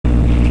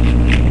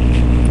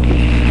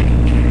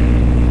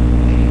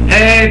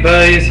Hey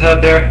buddies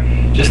out there.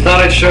 Just thought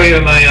I'd show you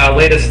my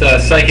latest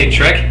psychic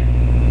trick.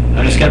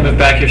 I'm just going to move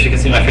back here so you can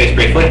see my face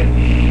briefly.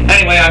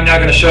 Anyway, I'm now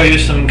going to show you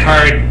some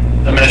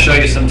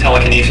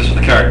telekinesis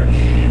with a card.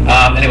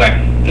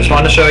 Anyway, just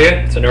wanted to show you.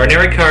 It's an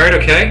ordinary card,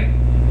 okay?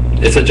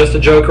 It's just a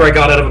joker I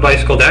got out of a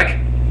bicycle deck.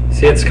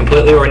 See, it's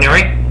completely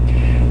ordinary.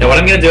 Now what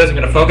I'm going to do is I'm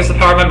going to focus the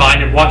power of my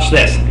mind and watch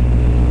this.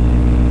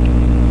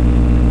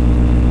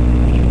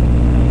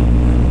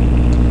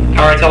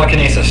 Power of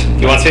telekinesis. Do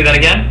you want to see that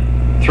again?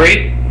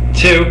 3,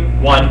 2,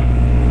 1.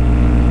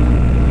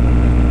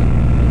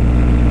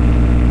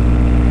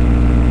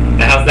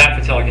 Now how's that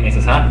for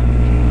telekinesis, huh?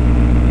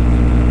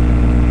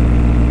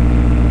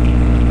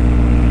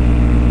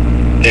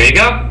 There you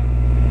go.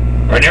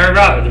 Ordinary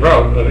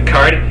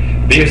card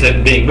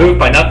being moved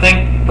by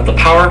nothing but the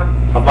power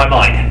of my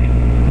mind.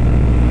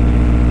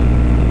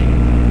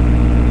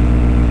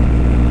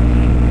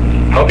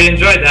 Hope you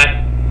enjoyed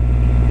that.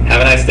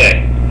 Have a nice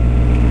day.